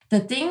the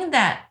thing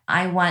that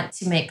I want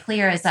to make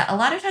clear is that a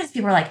lot of times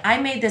people are like, I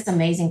made this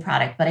amazing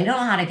product, but I don't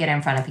know how to get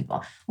in front of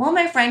people. Well,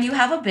 my friend, you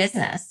have a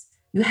business.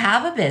 You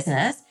have a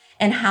business.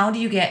 And how do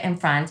you get in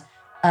front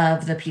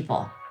of the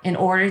people in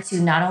order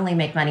to not only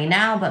make money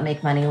now, but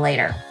make money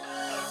later?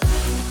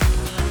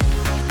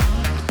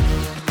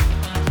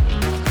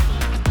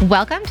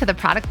 Welcome to the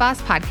Product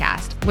Boss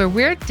Podcast, where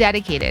we're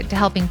dedicated to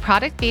helping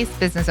product-based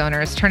business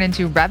owners turn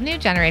into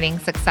revenue-generating,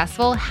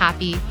 successful,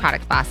 happy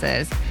product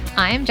bosses.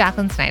 I'm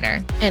Jacqueline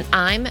Snyder. And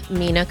I'm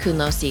Mina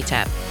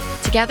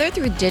Kunlo-Sitep. Together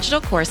through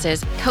digital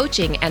courses,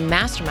 coaching, and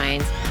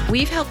masterminds,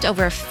 we've helped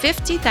over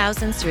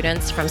 50,000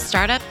 students from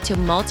startup to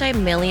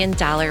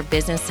multi-million-dollar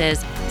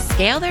businesses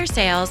scale their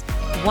sales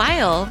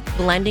while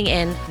blending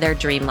in their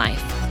dream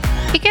life.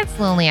 It gets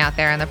lonely out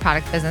there in the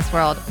product business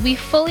world. We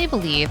fully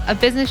believe a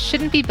business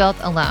shouldn't be built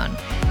alone.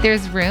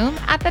 There's room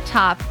at the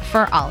top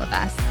for all of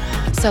us.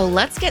 So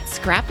let's get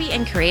scrappy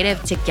and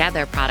creative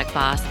together, Product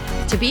Boss,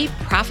 to be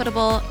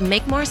profitable,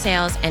 make more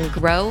sales, and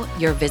grow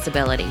your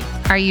visibility.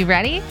 Are you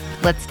ready?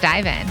 Let's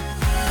dive in.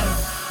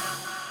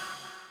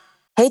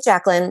 Hey,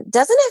 Jacqueline,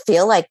 doesn't it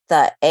feel like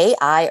the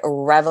AI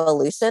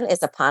revolution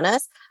is upon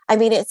us? I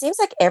mean, it seems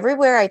like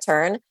everywhere I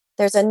turn,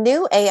 there's a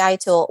new AI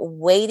tool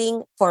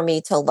waiting for me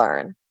to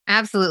learn.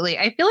 Absolutely.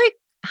 I feel like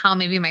how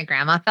maybe my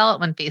grandma felt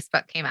when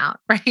Facebook came out,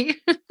 right?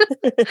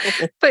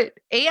 But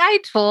AI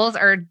tools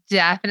are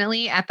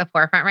definitely at the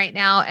forefront right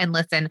now. And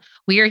listen,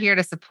 we are here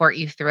to support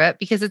you through it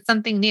because it's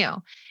something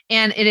new.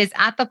 And it is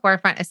at the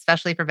forefront,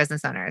 especially for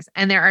business owners.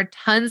 And there are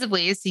tons of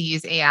ways to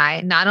use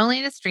AI, not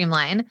only to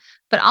streamline,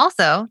 but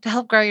also to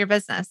help grow your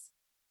business.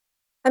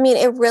 I mean,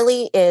 it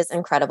really is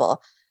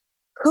incredible.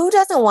 Who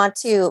doesn't want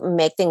to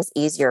make things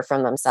easier for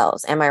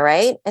themselves? Am I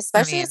right?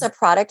 Especially as a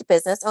product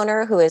business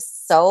owner who is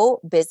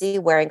so busy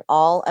wearing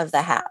all of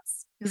the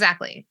hats.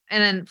 Exactly.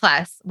 And then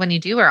plus, when you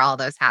do wear all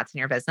those hats in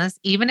your business,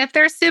 even if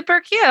they're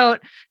super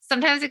cute,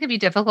 sometimes it can be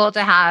difficult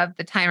to have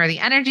the time or the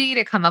energy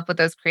to come up with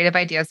those creative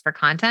ideas for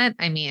content.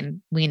 I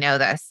mean, we know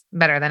this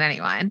better than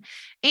anyone.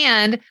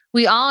 And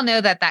we all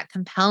know that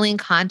compelling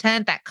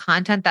content, that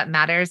content that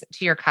matters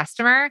to your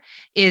customer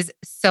is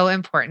so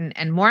important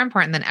and more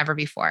important than ever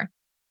before.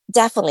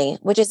 Definitely,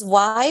 which is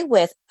why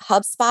with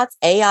HubSpot's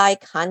AI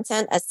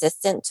content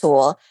assistant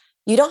tool,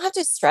 you don't have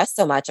to stress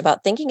so much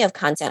about thinking of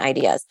content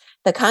ideas.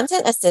 The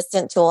content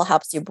assistant tool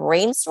helps you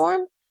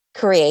brainstorm,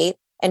 create,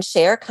 and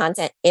share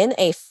content in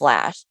a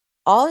flash,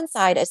 all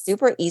inside a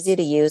super easy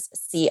to use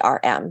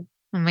CRM.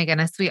 Oh my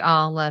goodness, we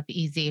all love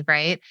easy,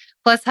 right?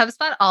 Plus,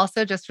 HubSpot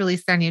also just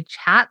released their new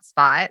chat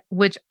spot,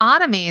 which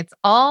automates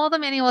all the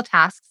manual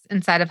tasks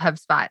inside of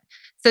HubSpot.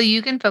 So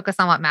you can focus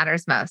on what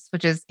matters most,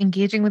 which is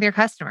engaging with your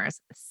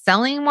customers,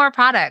 selling more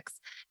products,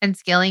 and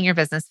scaling your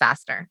business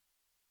faster.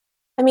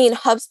 I mean,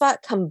 HubSpot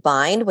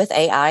combined with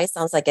AI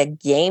sounds like a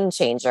game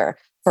changer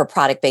for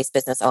product-based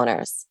business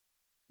owners.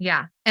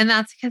 Yeah. And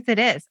that's because it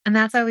is. And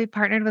that's why we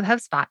partnered with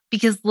HubSpot,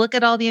 because look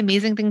at all the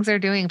amazing things they're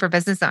doing for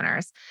business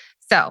owners.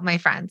 So, my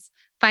friends,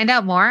 find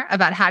out more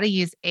about how to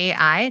use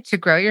AI to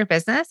grow your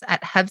business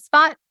at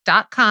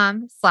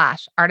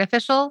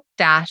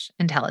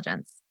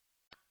HubSpot.com/artificial-intelligence.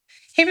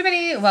 Hey,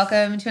 everybody.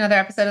 Welcome to another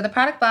episode of the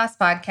Product Boss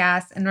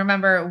Podcast. And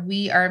remember,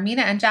 we are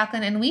Mina and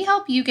Jacqueline, and we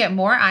help you get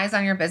more eyes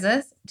on your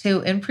business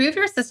to improve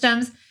your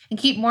systems and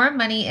keep more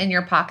money in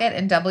your pocket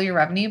and double your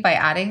revenue by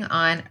adding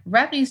on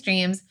revenue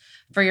streams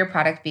for your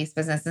product-based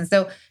business. And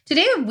so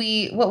today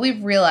what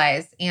we've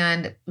realized,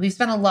 and we've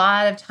spent a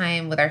lot of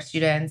time with our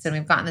students and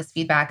we've gotten this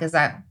feedback, is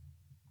that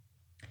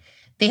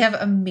they have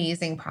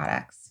amazing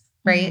products,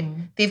 right?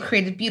 Mm-hmm. They've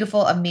created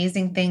beautiful,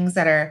 amazing things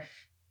that are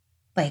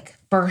like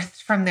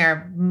birthed from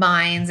their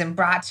minds and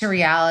brought to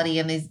reality,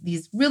 and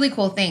these really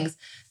cool things.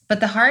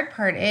 But the hard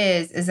part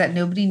is that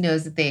nobody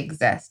knows that they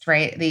exist,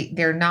 right?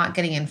 They're not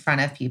getting in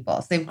front of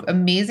people. So they have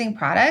amazing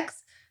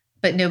products,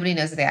 but nobody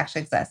knows that they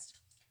actually exist.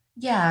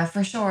 Yeah,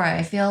 for sure.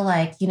 I feel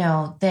like,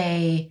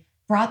 they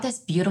brought this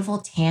beautiful,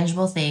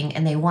 tangible thing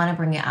and they want to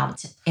bring it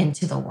out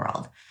into the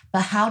world.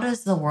 But how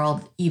does the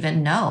world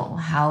even know?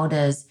 How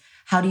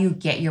do you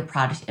get your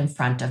product in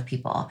front of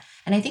people?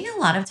 And I think a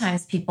lot of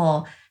times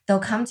they'll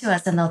come to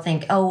us and they'll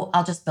think, oh,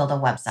 I'll just build a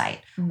website.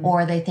 Mm-hmm.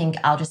 Or they think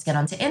I'll just get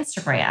onto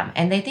Instagram.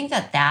 And they think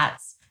that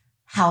that's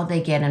how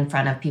they get in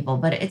front of people.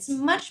 But it's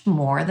much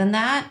more than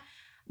that.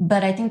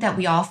 But I think that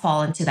we all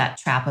fall into that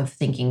trap of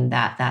thinking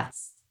that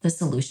that's the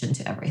solution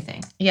to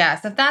everything. Yeah.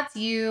 So if that's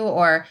you,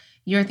 or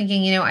you're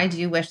thinking, I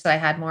do wish that I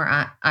had more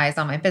eyes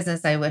on my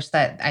business. I wish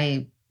that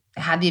I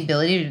had the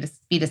ability to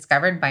be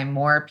discovered by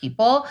more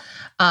people.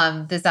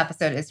 This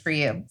episode is for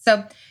you.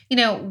 So,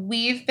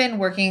 we've been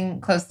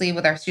working closely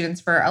with our students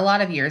for a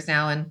lot of years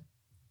now. And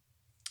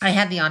I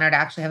had the honor to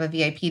actually have a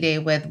VIP day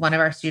with one of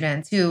our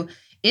students who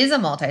is a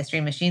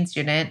multi-stream machine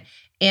student.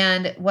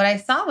 And what I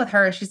saw with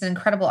her, she's an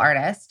incredible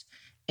artist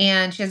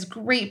and she has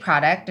great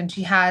product, and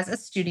she has a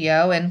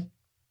studio and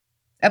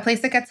a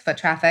place that gets foot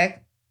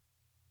traffic.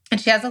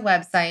 And she has a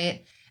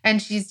website, and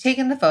she's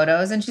taken the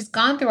photos and she's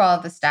gone through all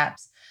of the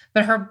steps.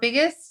 But her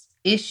biggest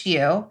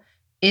issue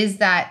is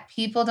that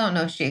people don't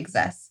know she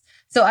exists.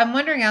 So I'm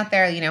wondering out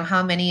there,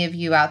 how many of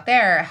you out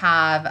there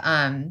have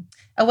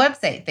a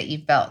website that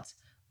you've built,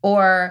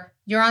 or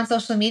you're on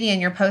social media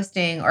and you're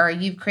posting, or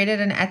you've created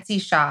an Etsy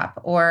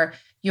shop, or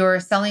you're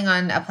selling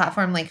on a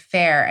platform like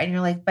Faire, and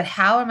you're like, but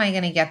how am I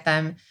going to get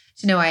them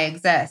to know I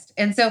exist?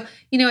 And so,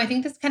 I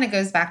think this kind of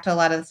goes back to a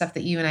lot of the stuff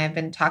that you and I have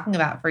been talking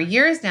about for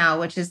years now,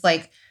 which is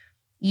like,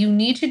 you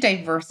need to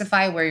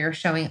diversify where you're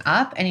showing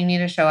up, and you need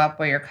to show up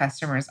where your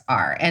customers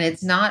are. And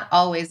it's not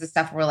always the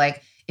stuff where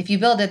like, if you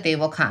build it, they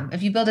will come.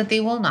 If you build it, they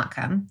will not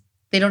come.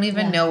 They don't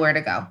even know where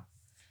to go.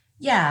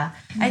 Yeah.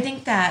 I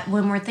think that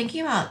when we're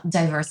thinking about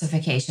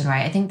diversification,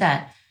 right? I think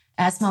that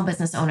as small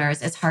business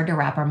owners, it's hard to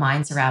wrap our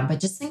minds around, but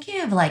just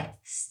thinking of like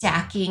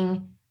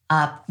stacking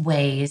up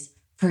ways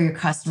for your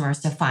customers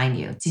to find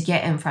you, to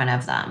get in front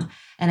of them.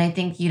 And I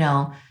think,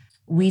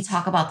 we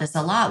talk about this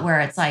a lot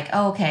where it's like,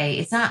 oh, okay,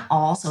 it's not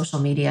all social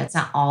media. It's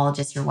not all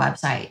just your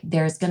website.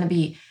 There's going to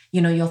be,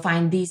 you'll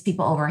find these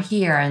people over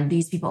here and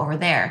these people over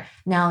there.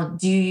 Now,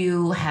 do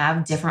you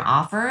have different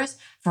offers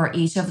for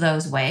each of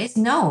those ways?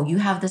 No, you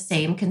have the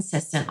same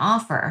consistent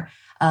offer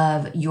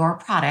of your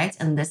product.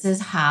 And this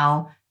is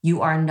how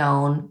you are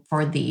known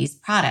for these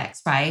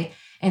products, right?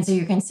 And so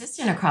you're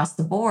consistent across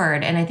the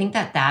board. And I think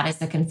that that is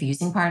the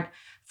confusing part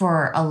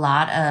for a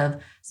lot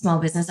of small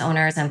business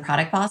owners and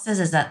product bosses,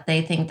 is that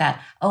they think that,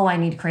 oh, I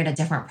need to create a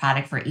different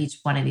product for each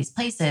one of these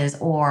places,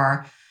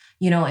 or,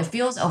 it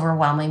feels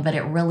overwhelming, but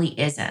it really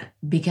isn't,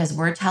 because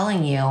we're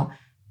telling you,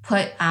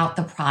 put out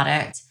the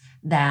product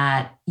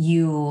that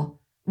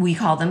we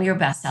call them your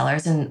best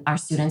sellers, and our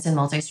students in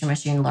Multi-Stream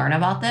Machine learn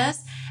about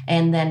this,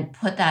 and then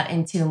put that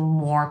into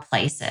more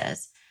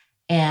places.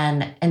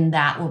 And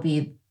that will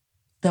be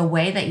the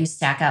way that you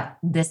stack up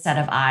this set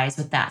of eyes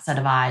with that set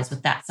of eyes,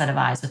 with that set of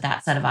eyes, with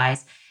that set of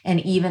eyes. And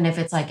even if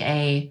it's like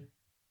a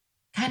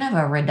kind of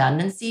a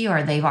redundancy,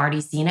 or they've already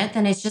seen it,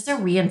 then it's just a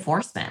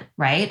reinforcement,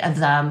 right? Of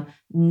them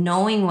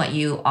knowing what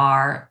you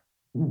are,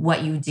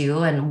 what you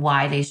do, and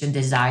why they should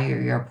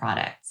desire your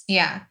products.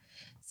 Yeah.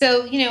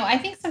 So, I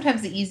think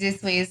sometimes the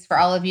easiest ways for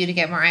all of you to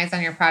get more eyes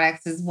on your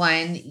products is,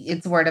 one,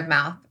 it's word of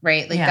mouth,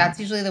 right? Like that's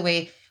usually the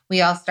way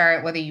we all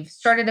start, whether you've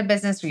started a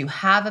business or you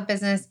have a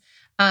business.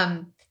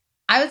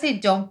 I would say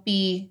don't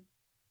be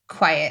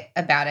quiet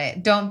about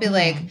it. Don't be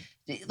like,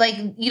 you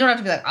don't have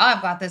to be like, oh,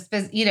 I've got this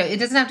business. It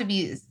doesn't have to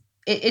be,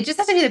 it just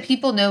has to be that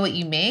people know what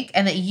you make,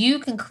 and that you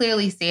can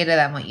clearly say to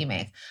them what you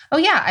make. Oh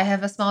yeah, I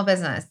have a small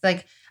business.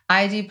 Like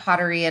I do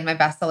pottery, and my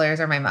best sellers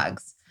are my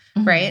mugs,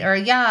 right? Or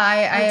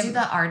I do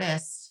the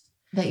artist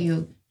that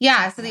you.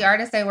 Yeah. So the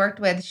artist I worked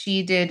with,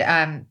 she did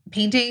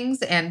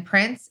paintings and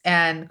prints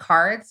and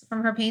cards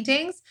from her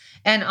paintings.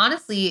 And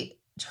honestly,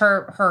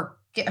 her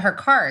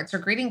cards, her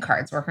greeting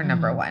cards were her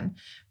number one,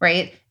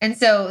 right? And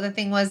so the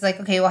thing was like,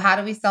 okay, well, how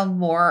do we sell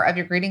more of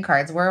your greeting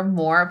cards? Where are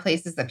more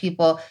places that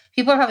people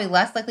are probably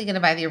less likely going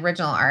to buy the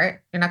original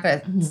art. You're not going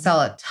to sell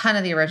a ton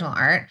of the original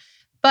art,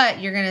 but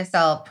you're going to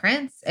sell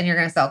prints and you're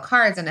going to sell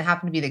cards, and it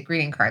happened to be that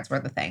greeting cards were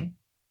the thing.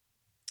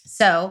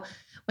 So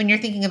when you're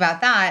thinking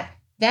about that,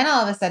 then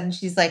all of a sudden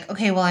she's like,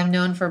 okay, well, I'm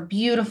known for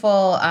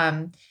beautiful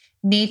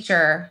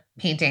nature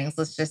paintings.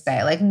 Let's just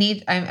say like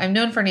I'm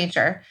known for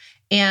nature.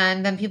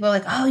 And then people are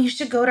like, oh, you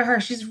should go to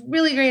her. She's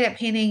really great at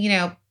painting,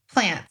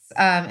 plants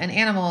and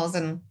animals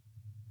and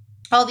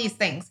all these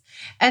things.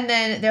 And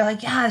then they're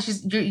like, yeah,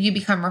 you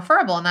become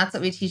referable. And that's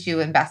what we teach you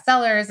in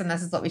bestsellers. And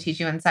this is what we teach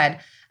you inside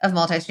of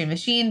Multi-Stream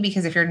Machine.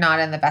 Because if you're not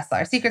in the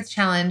Bestseller Secrets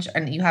Challenge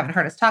and you haven't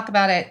heard us talk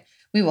about it,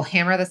 we will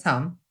hammer this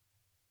home.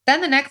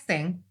 Then the next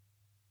thing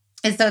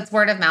is, so it's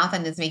word of mouth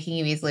and it's making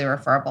you easily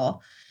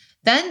referable.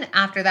 Then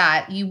after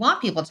that, you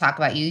want people to talk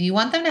about you. You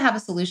want them to have a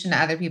solution to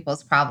other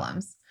people's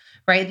problems.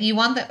 Right? You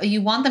want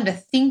them to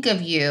think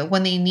of you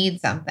when they need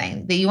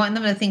something, that you want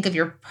them to think of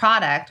your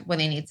product when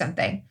they need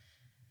something.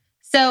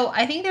 So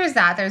I think there's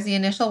the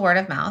initial word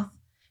of mouth.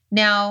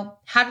 Now,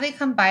 how do they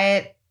come by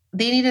it?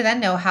 They need to then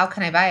know, how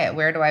can I buy it?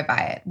 Where do I buy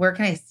it? Where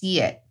can I see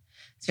it?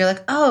 So you're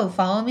like, oh,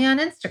 follow me on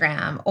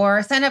Instagram,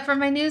 or sign up for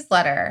my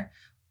newsletter,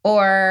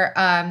 or,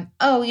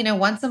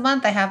 once a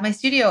month I have my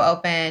studio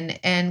open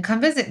and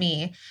come visit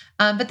me.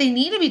 But they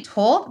need to be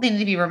told, they need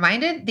to be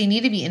reminded, they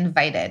need to be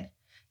invited.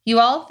 You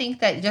all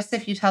think that just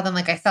if you tell them,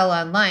 like, I sell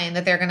online,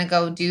 that they're going to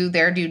go do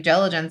their due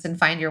diligence and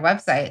find your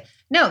website.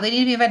 No, they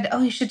need to be invited.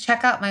 Oh, you should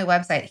check out my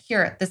website.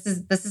 Here, this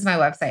is my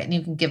website. And you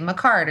can give them a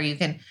card, or you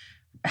can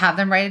have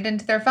them write it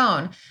into their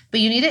phone. But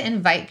you need to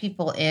invite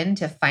people in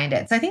to find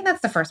it. So I think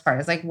that's the first part,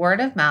 is like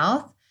word of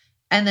mouth.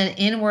 And then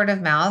in word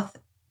of mouth,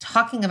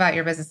 talking about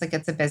your business like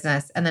it's a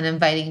business, and then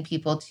inviting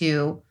people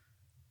to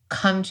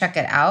come check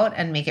it out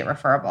and make it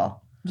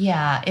referable.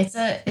 Yeah,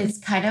 it's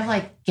kind of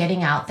like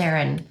getting out there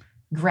and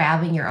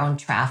grabbing your own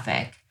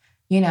traffic,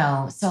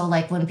 So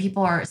like when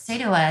people say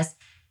to us,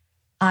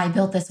 I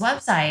built this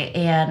website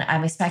and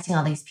I'm expecting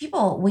all these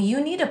people. Well,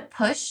 you need to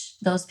push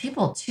those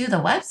people to the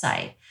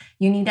website.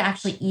 You need to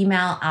actually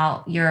email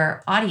out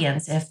your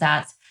audience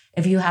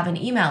if you have an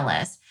email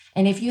list.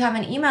 And if you have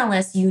an email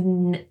list, you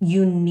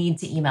need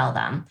to email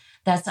them.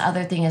 That's the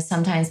other thing, is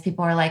sometimes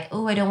people are like,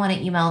 oh, I don't want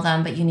to email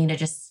them, but you need to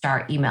just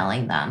start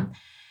emailing them.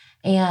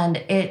 And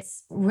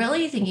it's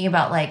really thinking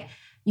about like,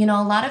 a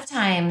lot of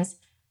times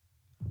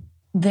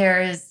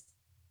there's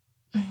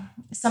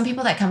some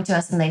people that come to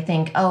us and they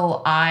think,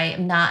 oh, I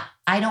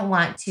don't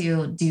want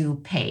to do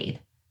paid,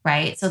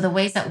 right? So the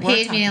ways that we're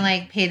paid, meaning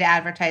like paid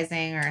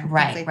advertising or things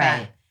like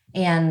that.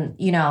 And,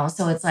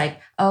 so it's like,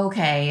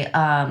 okay,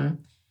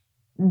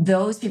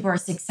 those people are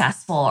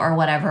successful or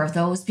whatever.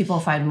 Those people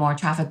find more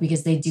traffic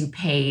because they do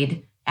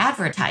paid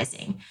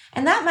advertising.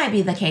 And that might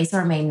be the case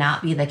or may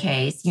not be the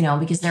case,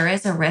 because there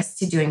is a risk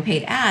to doing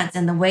paid ads.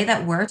 And the way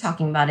that we're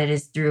talking about it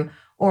is through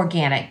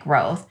organic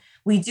growth.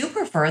 We do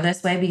prefer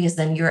this way because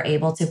then you're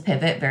able to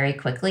pivot very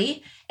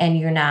quickly and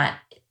you're not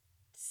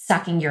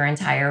sucking your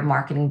entire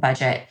marketing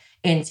budget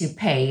into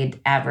paid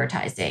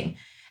advertising.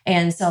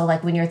 And so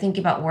like when you're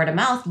thinking about word of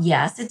mouth,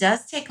 yes, it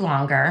does take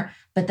longer,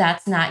 but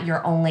that's not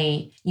your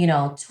only,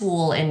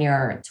 tool in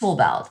your tool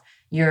belt.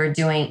 You're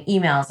doing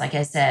emails, like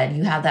I said,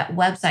 you have that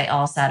website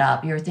all set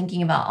up. You're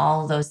thinking about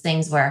all of those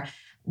things where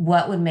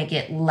what would make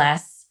it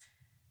less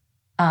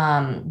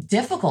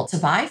difficult to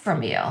buy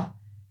from you.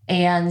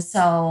 And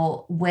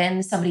so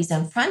when somebody's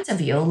in front of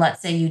you,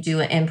 let's say you do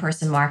an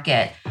in-person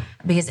market,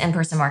 because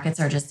in-person markets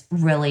are just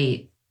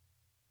really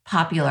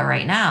popular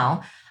right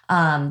now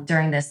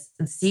during this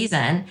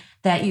season,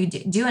 that you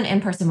do an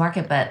in-person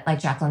market. But like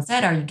Jacqueline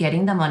said, are you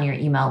getting them on your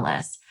email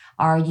list?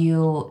 Are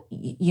you,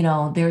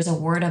 there's a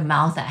word of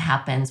mouth that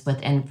happens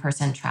with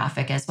in-person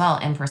traffic as well,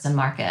 in-person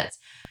markets.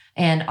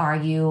 And are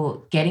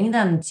you getting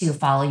them to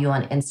follow you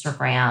on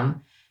Instagram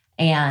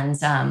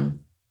and,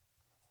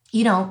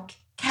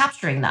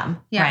 capturing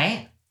them,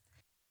 right?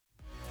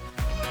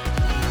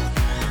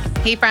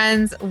 Hey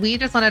friends, we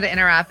just wanted to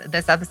interrupt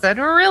this episode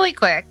really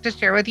quick to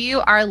share with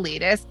you our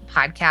latest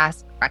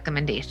podcast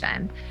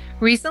recommendation.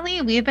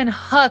 Recently, we've been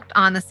hooked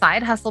on the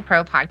Side Hustle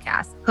Pro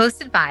podcast,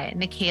 hosted by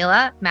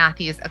Nicaila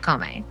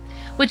Matthews-Okome,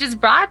 which is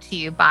brought to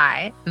you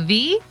by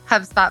the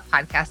HubSpot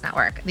Podcast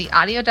Network, the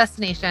audio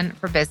destination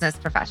for business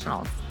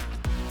professionals.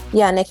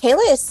 Yeah,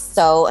 Nicaila is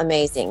so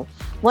amazing.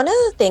 One of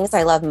the things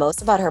I love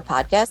most about her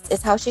podcast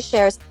is how she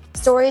shares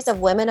stories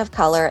of women of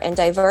color and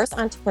diverse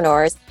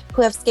entrepreneurs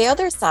who have scaled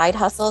their side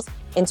hustles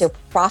into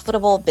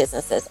profitable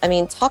businesses. I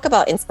mean, talk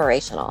about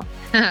inspirational.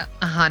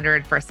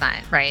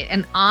 100%, right?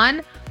 And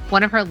on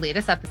one of her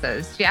latest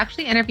episodes, she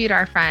actually interviewed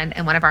our friend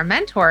and one of our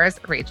mentors,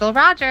 Rachel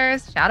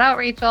Rogers. Shout out,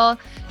 Rachel.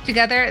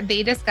 Together,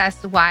 they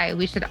discussed why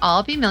we should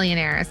all be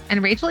millionaires.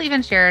 And Rachel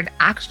even shared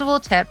actionable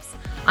tips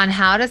on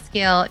how to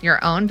scale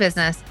your own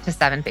business to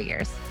 7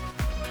 figures.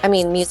 I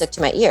mean, music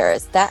to my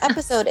ears. That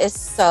episode is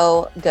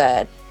so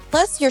good.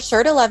 Plus, you're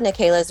sure to love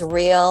Nicaila's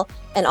real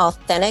and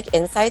authentic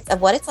insights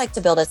of what it's like to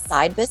build a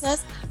side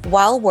business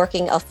while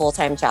working a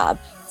full-time job,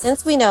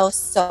 since we know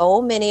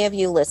so many of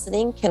you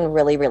listening can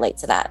really relate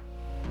to that.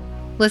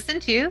 Listen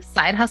to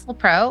Side Hustle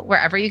Pro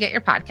wherever you get your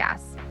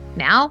podcasts.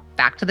 Now,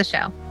 back to the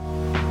show.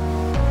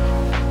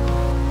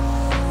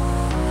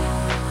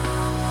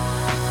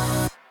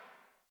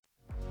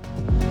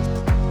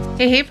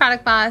 Hey,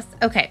 Product Boss.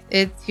 Okay,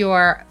 it's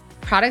your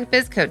product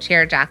biz coach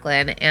here,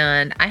 Jacqueline,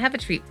 and I have a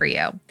treat for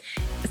you.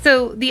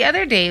 So the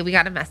other day, we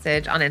got a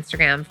message on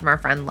Instagram from our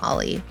friend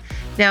Lolly.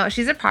 Now,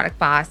 she's a product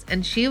boss,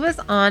 and she was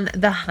on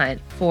the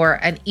hunt for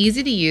an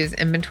easy-to-use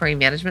inventory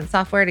management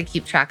software to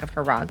keep track of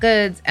her raw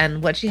goods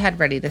and what she had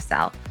ready to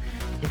sell.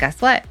 And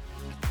guess what?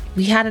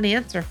 We had an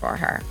answer for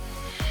her.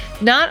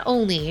 Not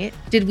only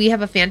did we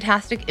have a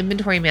fantastic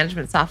inventory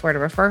management software to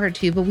refer her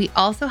to, but we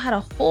also had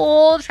a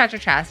whole treasure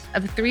chest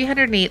of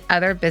 308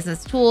 other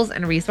business tools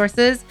and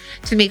resources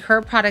to make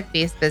her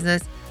product-based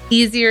business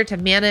easier to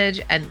manage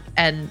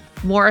and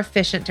more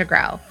efficient to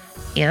grow.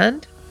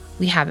 And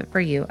we have it for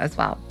you as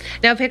well.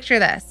 Now picture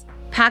this: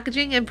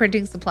 packaging and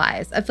printing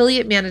supplies,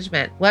 affiliate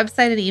management,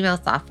 website and email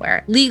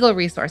software, legal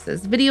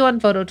resources, video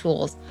and photo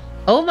tools.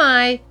 Oh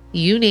my,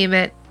 you name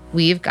it,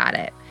 we've got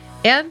it.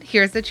 And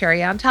here's the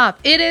cherry on top.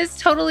 It is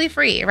totally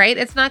free, right?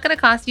 It's not going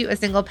to cost you a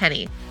single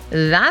penny.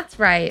 That's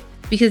right,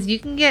 because you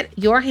can get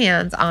your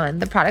hands on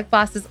the Product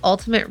Boss's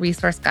Ultimate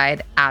Resource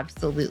Guide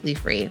absolutely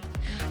free.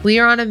 We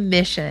are on a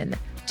mission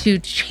to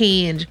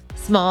change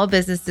small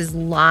businesses'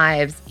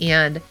 lives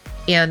and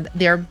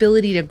their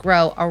ability to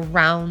grow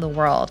around the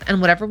world.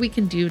 And whatever we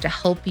can do to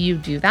help you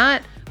do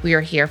that, we are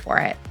here for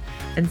it.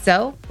 And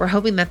so we're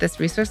hoping that this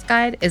resource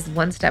guide is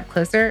one step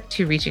closer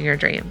to reaching your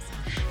dreams.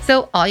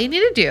 So all you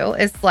need to do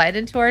is slide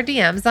into our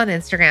DMs on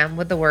Instagram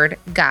with the word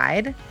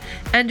guide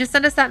and just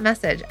send us that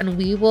message and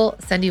we will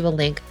send you a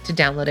link to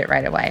download it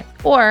right away.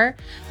 Or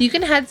you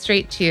can head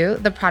straight to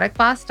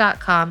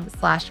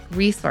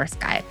theproductboss.com/resource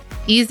guide.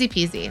 Easy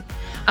peasy.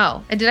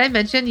 Oh, and did I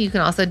mention you can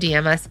also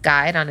DM us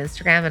guide on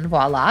Instagram and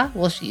voila,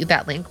 we'll shoot you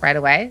that link right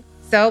away.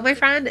 So my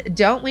friend,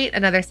 don't wait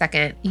another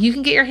second. You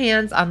can get your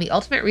hands on the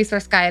Ultimate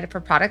Resource Guide for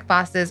Product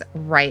Bosses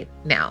right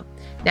now.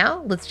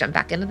 Now let's jump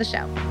back into the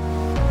show.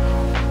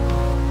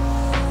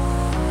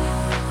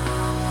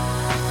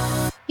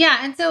 Yeah.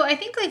 And so I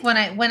think like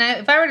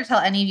if I were to tell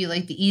any of you,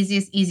 like the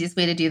easiest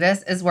way to do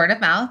this is word of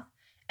mouth.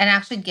 and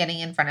actually getting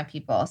in front of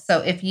people. So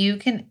if you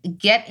can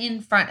get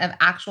in front of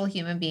actual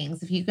human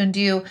beings, if you can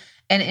do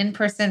an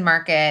in-person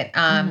market,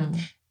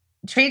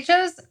 trade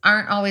shows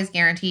aren't always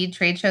guaranteed.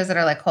 Trade shows that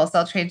are like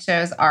wholesale trade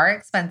shows are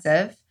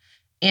expensive,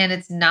 and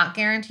it's not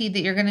guaranteed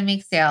that you're going to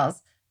make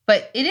sales,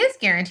 but it is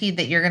guaranteed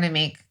that you're going to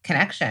make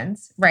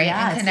connections, right?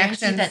 Yeah, and it's connections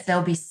guaranteed that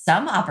there'll be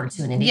some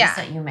opportunities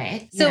that you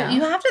make. So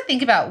you have to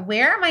think about,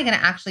 where am I going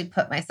to actually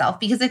put myself?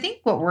 Because I think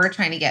what we're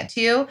trying to get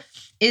to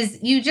is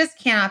you just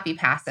cannot be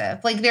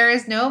passive. Like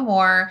there's no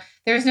more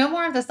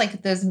of this,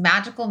 like those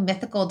magical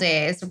mythical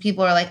days where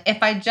people are like,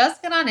 if I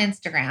just get on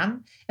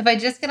Instagram, if I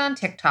just get on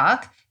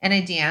TikTok and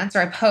I dance or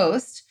I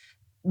post,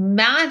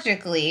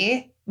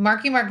 magically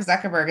Mark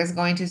Zuckerberg is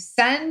going to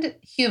send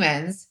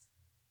humans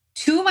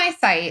to my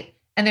site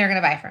and they're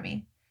going to buy from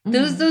me.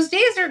 Those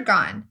days are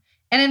gone.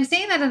 And I'm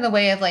saying that in the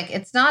way of like,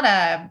 it's not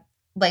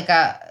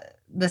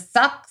the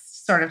sucks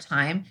sort of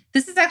time.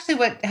 This is actually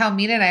how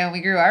Mina and I, when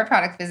we grew our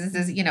product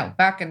businesses,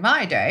 back in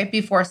my day,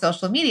 before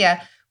social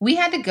media, we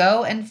had to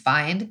go and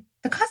find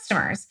the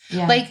customers.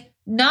 Yeah. Like,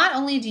 not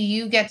only do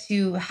you get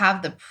to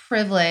have the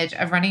privilege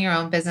of running your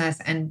own business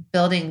and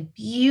building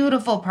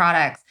beautiful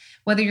products,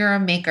 whether you're a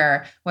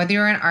maker, whether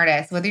you're an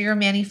artist, whether you're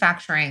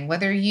manufacturing,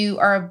 whether you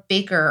are a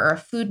baker or a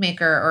food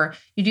maker, or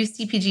you do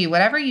CPG,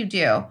 whatever you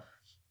do,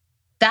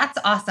 that's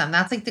awesome.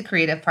 That's like the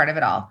creative part of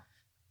it all.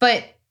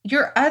 But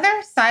your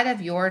other side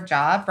of your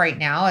job right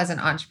now as an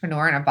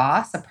entrepreneur and a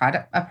boss, a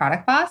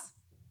product boss,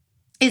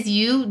 is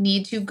you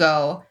need to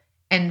go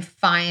and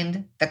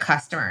find the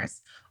customers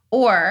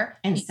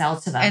and sell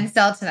to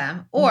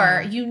them.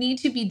 Or you need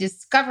to be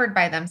discovered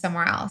by them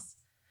somewhere else.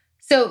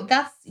 So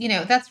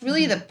that's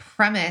really the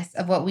premise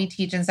of what we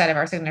teach inside of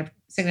our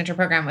signature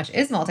program, which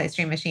is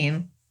Multi-Stream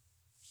Machine.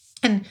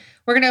 And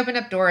we're going to open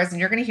up doors and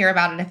you're going to hear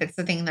about it if it's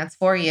the thing that's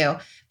for you.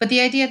 But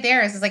the idea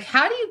there is like,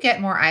 how do you get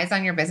more eyes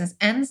on your business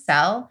and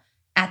sell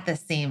at the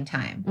same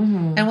time?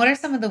 And what are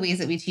some of the ways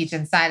that we teach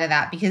inside of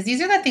that? Because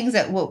these are the things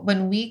that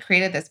when we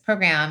created this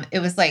program, it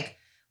was like,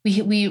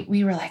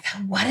 we were like,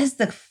 what is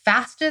the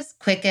fastest,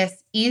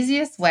 quickest,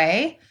 easiest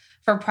way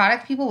for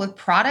product people with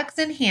products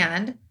in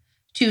hand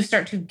to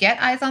start to get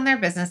eyes on their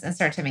business and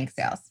start to make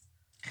sales?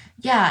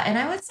 Yeah. And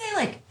I would say,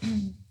 like,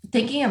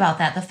 thinking about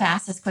that, the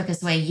fastest,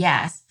 quickest way,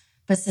 yes,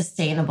 but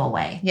sustainable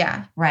way.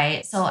 Yeah.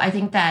 Right. So I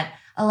think that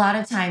a lot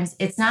of times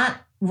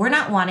we're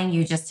not wanting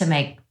you just to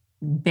make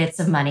bits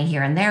of money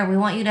here and there. We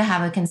want you to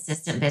have a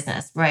consistent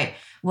business, right?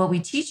 What we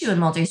teach you in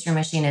Multi-Stream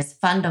Machine is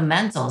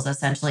fundamentals,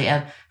 essentially,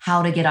 of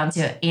how to get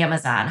onto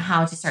Amazon,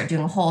 how to start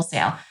doing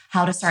wholesale,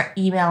 how to start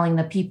emailing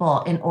the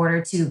people in order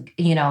to,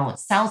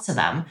 sell to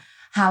them,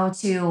 how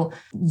to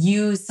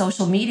use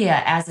social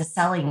media as a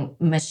selling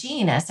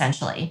machine,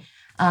 essentially,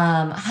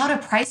 how to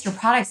price your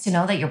products to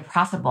know that you're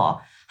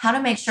profitable, how to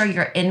make sure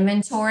your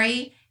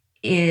inventory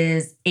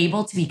is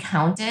able to be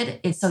counted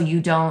so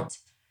you don't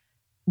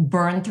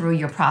burn through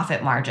your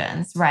profit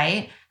margins,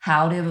 right?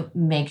 How to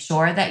make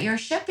sure that your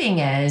shipping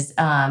is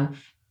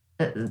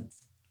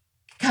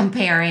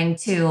comparing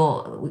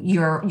to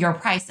your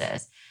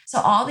prices. So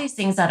all these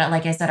things that are,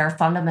 like I said, are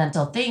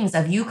fundamental things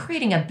of you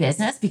creating a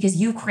business because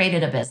you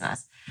created a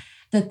business.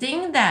 The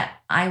thing that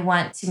I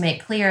want to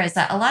make clear is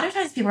that a lot of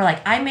times people are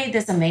like, I made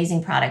this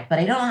amazing product, but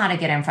I don't know how to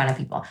get in front of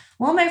people.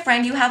 Well, my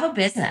friend, you have a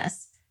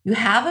business. You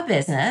have a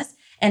business.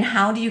 And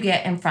how do you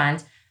get in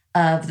front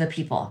of the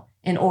people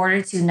in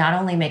order to not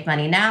only make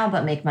money now,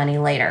 but make money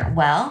later?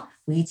 Well,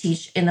 we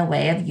teach in the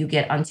way of you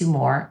get onto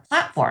more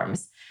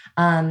platforms.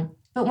 But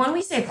when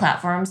we say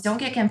platforms, don't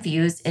get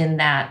confused in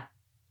that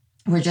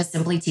we're just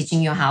simply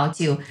teaching you how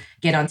to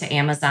get onto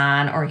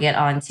Amazon or get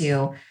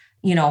onto,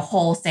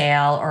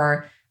 wholesale,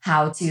 or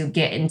how to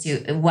get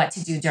into what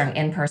to do during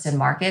in-person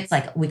markets.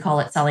 Like we call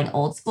it selling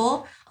old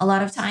school a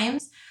lot of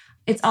times.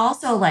 It's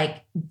also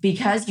like,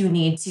 because you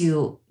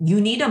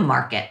need a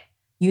market.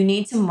 You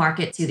need to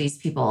market to these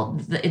people.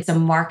 It's a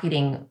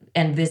marketing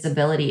and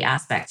visibility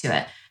aspect to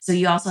it. So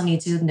you also need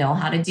to know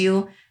how to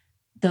do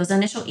those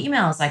initial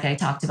emails like I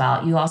talked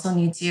about. You also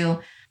need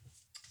to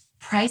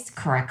price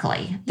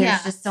correctly.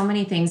 There's just so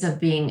many things of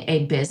being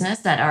a business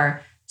that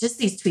are just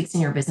these tweaks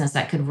in your business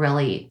that could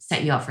really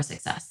set you up for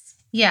success.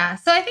 Yeah.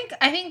 So I think,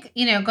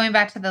 going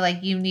back to the,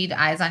 like, you need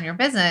eyes on your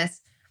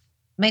business,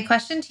 my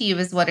question to you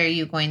is, what are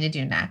you going to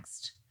do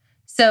next?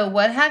 So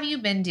what have you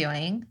been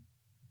doing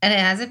and it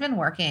hasn't been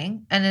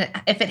working? And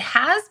if it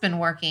has been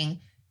working,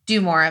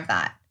 do more of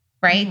that,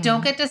 right? Mm-hmm.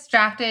 Don't get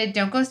distracted.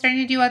 Don't go starting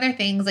to do other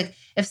things. Like,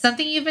 if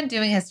something you've been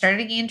doing has started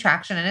to gain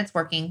traction and it's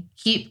working,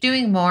 keep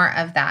doing more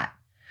of that.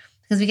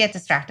 Because we get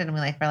distracted and we're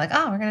like,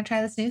 oh, we're going to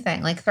try this new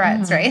thing, like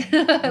Threads,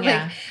 mm-hmm. right?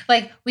 Yeah.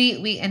 like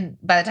we, and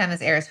by the time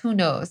this airs, who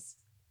knows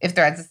if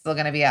Threads is still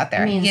going to be out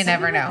there? You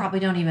never know. Probably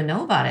don't even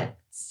know about it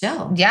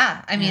still.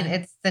 Yeah. I mean,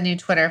 it's the new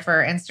Twitter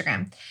for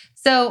Instagram.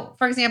 So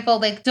for example,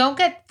 like, don't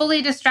get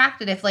fully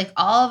distracted if, like,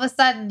 all of a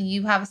sudden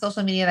you have a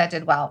social media that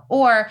did well,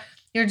 or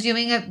you're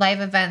doing a live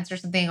events or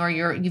something, or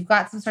you've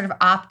got some sort of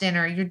opt-in,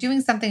 or you're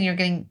doing something,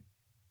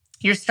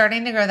 you're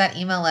starting to grow that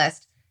email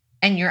list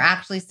and you're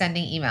actually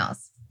sending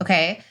emails.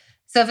 Okay.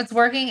 So if it's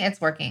working, it's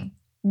working.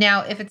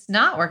 Now, if it's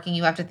not working,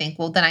 you have to think,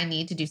 well, then I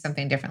need to do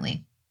something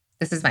differently.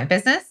 This is my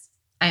business.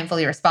 I am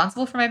fully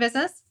responsible for my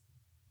business.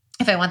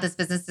 If I want this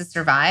business to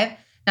survive,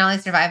 not only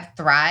survive,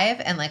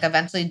 thrive, and like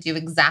eventually do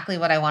exactly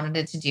what I wanted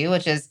it to do,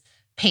 which is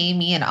pay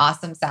me an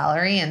awesome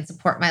salary and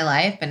support my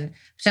life and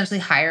potentially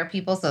hire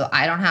people so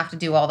I don't have to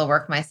do all the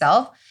work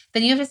myself,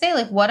 then you have to say,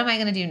 like, what am I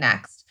going to do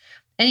next?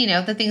 And, you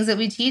know, the things that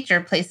we teach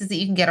are places that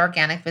you can get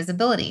organic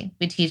visibility.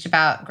 We teach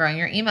about growing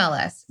your email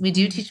list. We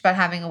do teach about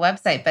having a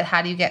website, but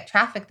how do you get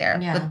traffic there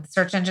with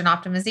search engine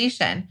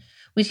optimization?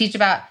 We teach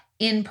about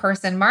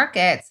in-person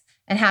markets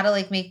and how to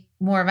like make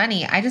more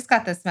money. I just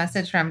got this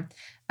message from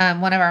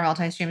one of our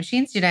multi-stream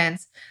machine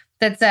students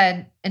that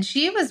said, and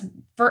she was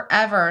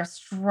forever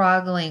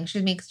struggling. She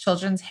makes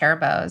children's hair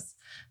bows.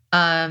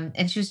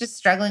 And she was just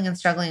struggling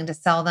to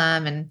sell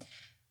them. And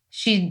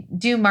she'd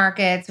do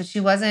markets, but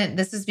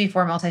this was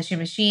before multi-stream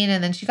machine.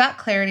 And then she got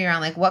clarity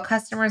around like what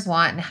customers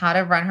want and how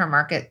to run her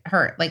market,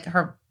 her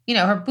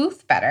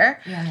booth better.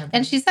 Yeah,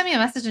 and she sent me a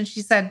message and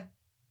she said,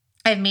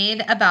 I've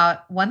made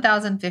about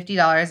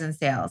 $1,050 in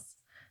sales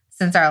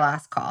since our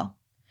last call.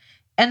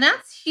 And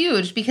that's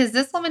huge because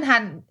this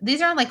woman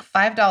these are like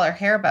 $5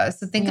 hair bows.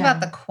 So think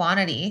about the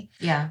quantity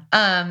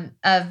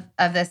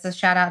of this. So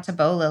shout out to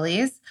Bow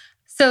Lilies.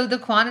 So the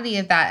quantity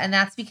of that, and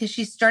that's because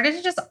she started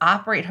to just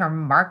operate her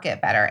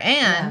market better.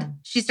 And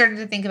she started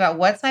to think about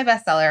what's my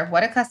bestseller,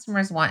 what do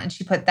customers want? And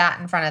she put that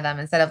in front of them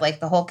instead of like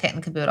the whole kit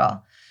and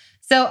caboodle.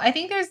 So I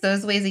think there's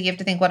those ways that you have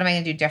to think, what am I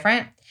going to do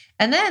different?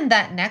 And then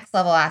that next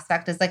level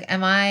aspect is like,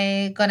 am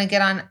I going to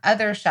get on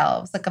other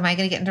shelves? Like, am I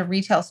going to get into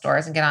retail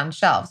stores and get on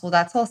shelves? Well,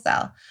 that's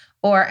wholesale.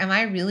 Or am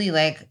I really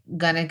like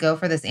going to go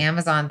for this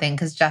Amazon thing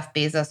because Jeff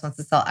Bezos wants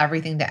to sell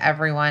everything to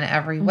everyone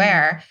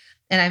everywhere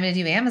and I'm going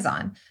to do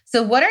Amazon.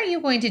 So what are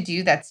you going to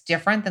do that's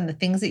different than the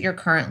things that you're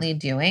currently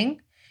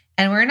doing?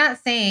 And we're not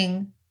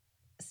saying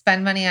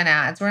spend money on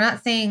ads. We're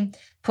not saying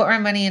put our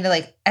money into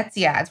like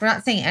Etsy ads. We're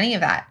not saying any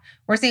of that.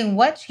 We're saying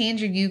what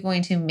change are you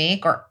going to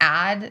make or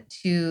add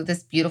to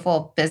this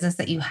beautiful business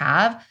that you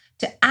have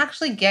to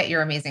actually get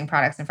your amazing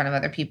products in front of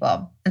other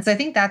people? And so I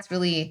think that's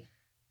really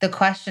the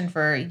question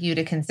for you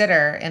to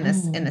consider in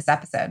this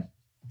episode.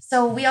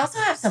 So we also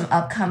have some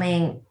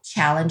upcoming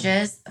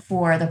challenges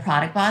for the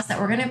Product Boss that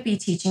we're going to be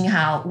teaching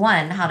how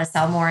to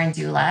sell more and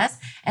do less,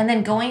 and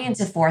then going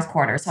into fourth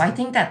quarter. So I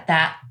think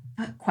that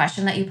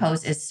question that you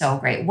posed is so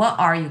great. What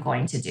are you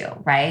going to do,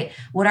 right?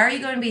 What are you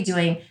going to be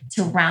doing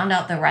to round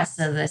out the rest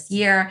of this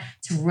year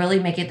to really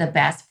make it the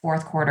best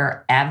fourth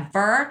quarter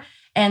ever?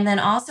 And then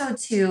also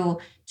to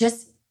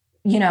just,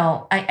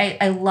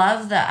 I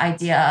love the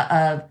idea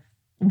of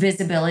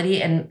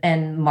visibility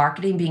and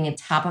marketing being at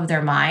top of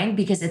their mind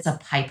because it's a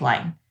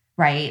pipeline,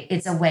 right?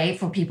 It's a way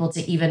for people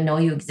to even know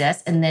you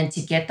exist and then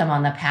to get them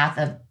on the path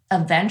of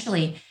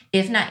eventually,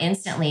 if not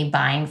instantly,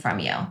 buying from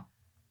you.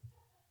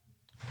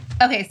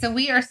 Okay, so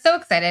we are so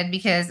excited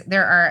because in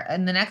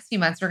the next few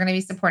months, we're going to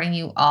be supporting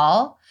you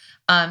all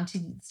to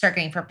start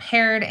getting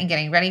prepared and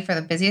getting ready for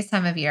the busiest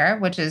time of year,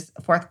 which is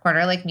fourth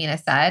quarter, like Mina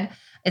said.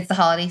 It's the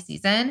holiday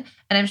season.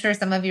 And I'm sure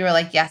some of you are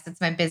like, yes,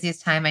 it's my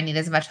busiest time. I need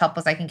as much help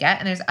as I can get.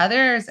 And there's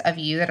others of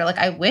you that are like,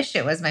 I wish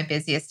it was my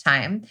busiest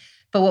time.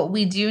 But what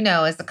we do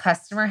know is the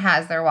customer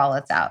has their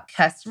wallets out.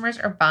 Customers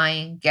are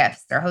buying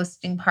gifts. They're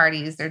hosting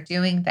parties. They're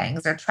doing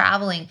things. They're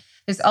traveling.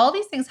 There's all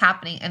these things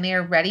happening and they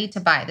are ready to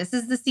buy. This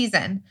is the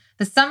season.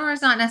 The summer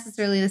is not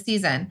necessarily the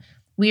season.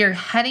 We are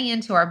heading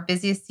into our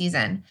busiest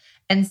season.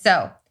 And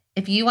so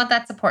if you want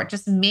that support,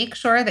 just make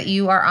sure that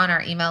you are on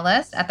our email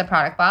list at The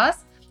Product Boss.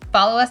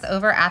 Follow us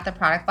over at The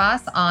Product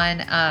Boss on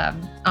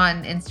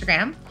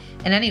Instagram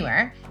and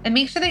anywhere. And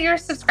make sure that you're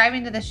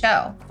subscribing to the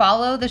show.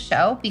 Follow the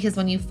show because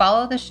when you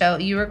follow the show,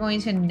 you are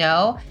going to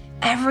know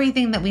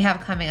everything that we have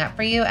coming up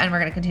for you and we're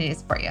going to continue to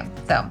support you.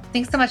 So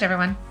thanks so much,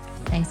 everyone.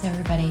 Thanks,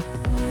 everybody.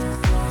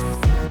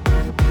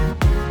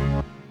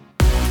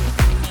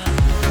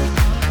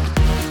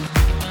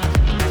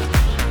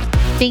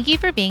 Thank you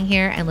for being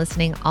here and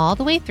listening all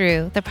the way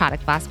through the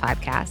Product Boss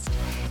podcast.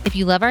 If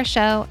you love our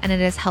show and it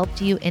has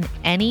helped you in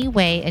any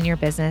way in your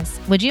business,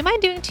 would you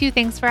mind doing two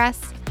things for us?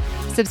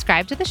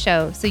 Subscribe to the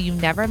show so you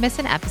never miss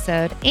an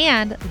episode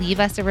and leave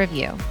us a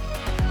review.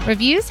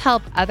 Reviews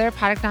help other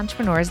product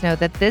entrepreneurs know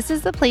that this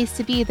is the place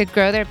to be to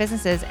grow their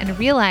businesses and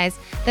realize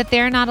that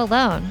they're not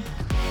alone.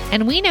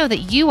 And we know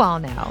that you all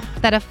know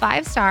that a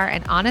 5-star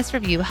and honest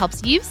review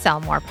helps you sell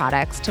more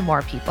products to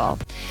more people.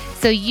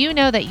 So you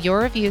know that your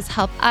reviews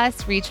help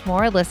us reach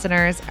more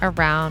listeners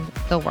around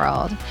the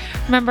world.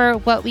 Remember,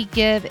 what we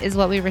give is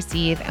what we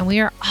receive, and we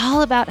are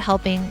all about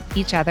helping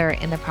each other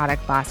in the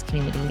Product Boss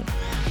community.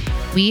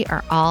 We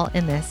are all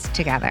in this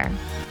together.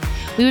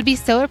 We would be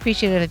so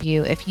appreciative of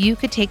you if you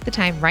could take the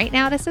time right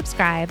now to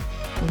subscribe,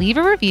 leave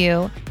a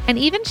review, and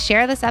even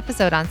share this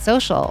episode on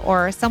social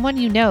or someone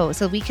you know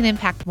so we can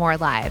impact more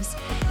lives.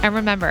 And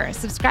remember,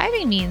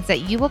 subscribing means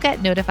that you will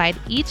get notified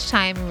each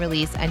time we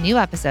release a new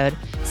episode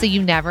so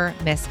you never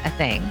miss a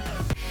thing.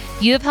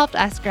 You have helped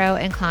us grow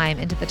and climb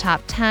into the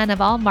top 10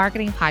 of all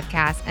marketing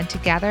podcasts, and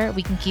together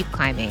we can keep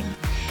climbing.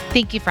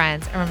 Thank you,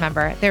 friends. And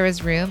remember, there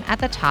is room at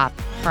the top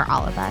for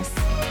all of us.